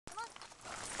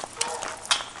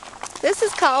This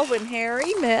is called When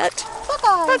Harry Met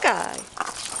Buckeye.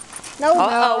 No.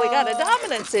 Uh-oh, we got a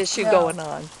dominance issue going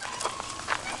on.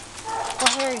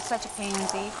 Well, Harry's such a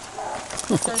pansy.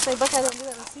 So I say Buckeye don't do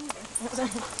that with Caesar.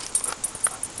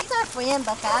 He's our friend,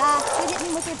 Buckeye. Quit hitting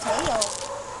him with your tail.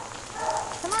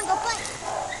 Come on, go play.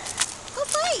 Go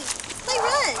play. Play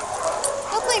run.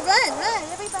 Go play run.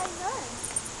 Everybody run.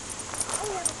 Oh,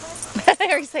 we have a question.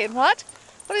 Harry's saying, what?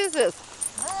 What is this?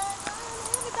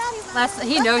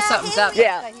 He knows something's up.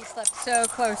 Yeah. He slept so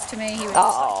close to me. He was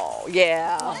Oh,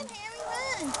 yeah. Run, Harry,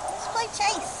 run. Let's play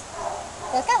chase.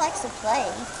 Buckeye likes to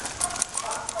play.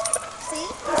 See?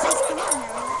 He says, come on,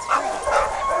 Harry,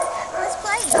 let's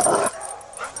play. Let's play.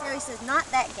 Harry says, not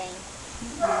that game.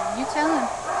 You tell him.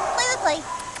 Play. Play.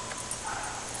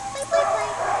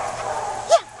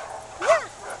 Yeah.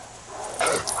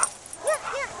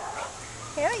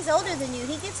 Harry's older than you.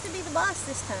 He gets to be the boss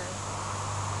this time.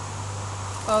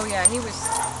 Oh, yeah, he was...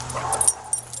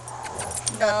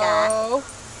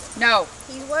 No.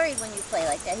 He's worried when you play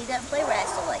like that. He doesn't play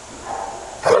wrestle like you.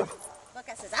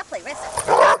 Buckeye says, I play wrestle.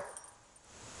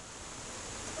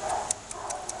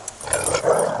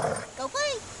 Go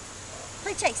play.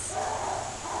 Play chase.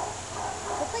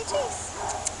 Go play chase.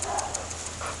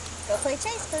 Go play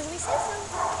chase because we said so.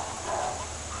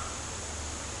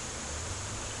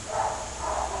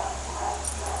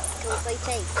 Go play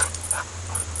chase.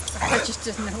 I just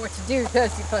doesn't know what to do,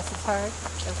 does he? Plus it's hard.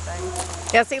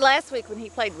 Yeah, see, last week when he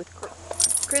played with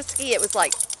Christy, it was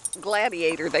like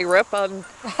Gladiator. They were up on,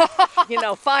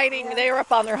 fighting. Yeah. They were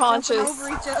up on their haunches. Jumping over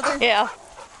each other. Yeah.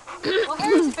 Well,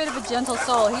 Harry's a bit of a gentle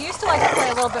soul. He used to like to play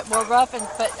a little bit more rough,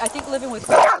 but I think living with...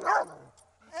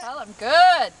 Tell him.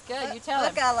 Good. You tell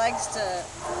him. That guy likes to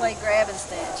play grab and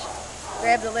snatch.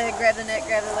 Grab the leg, grab the neck,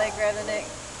 grab the leg, grab the neck.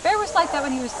 Bear was like that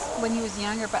when he was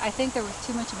younger, but I think there was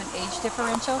too much of an age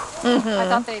differential. I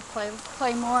thought they'd play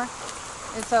more,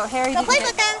 and so Harry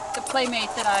didn't get the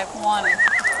playmate that I wanted.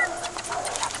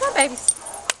 Come on, babies.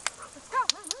 Let's go.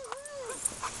 Run.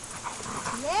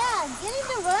 Yeah, get him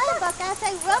to run, Buckeye.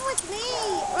 Say, run with me.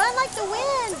 Run like the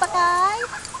wind, Buckeye.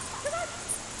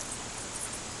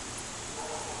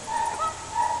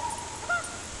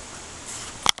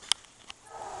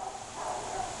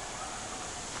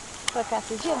 Buckeye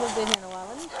says, you haven't been here in a while.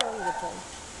 Let me show you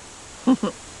the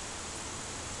place.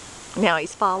 Now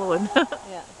he's following.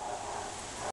 Yeah.